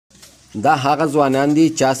دا هغه ځوانان دي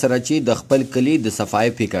چا سره چې د خپل کلي د صفای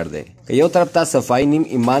فکر دی. که یو طرف ته صفای نیم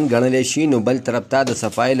ایمان ګڼلی شي نو بل طرف ته د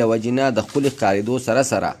صفای له وجې نه د ښکلي ښکارېدو سره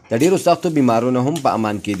سره د ډېرو سختو بیمارونو هم په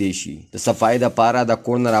امان کېدی شي. د صفای دپاره د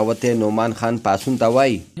کور نه راوتی نعمان خان پاسون ته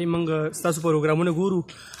وایي موږ ستاسو پروګرامونه ګورو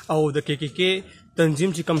او د KK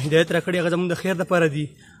تنظیم چې کوم هدایت راکړي هغه زموږ د خیر دپاره دي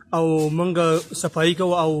او موږ صفایي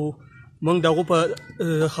کوو او موږ د هغو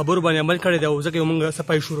په خبرو باندې عمل کړی دی او ځکه موږ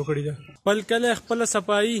صفایي شروع کړې ده. خپل کلی خپله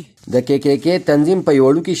صفایي. د KK تنظیم په یو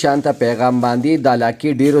وړوکي شانته پیغام باندې د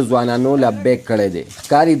علاقې ډېرو ځوانانو لبیک کړی دی.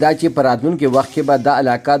 ښکاري دا چې په راتلونکي وخت کې به دا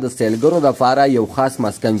علاقه د سیلګرو دپاره یو خاص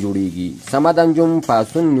مسکن جوړیږي. سمد انجم،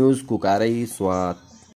 پاسون نیوز، کوکاری، سوات.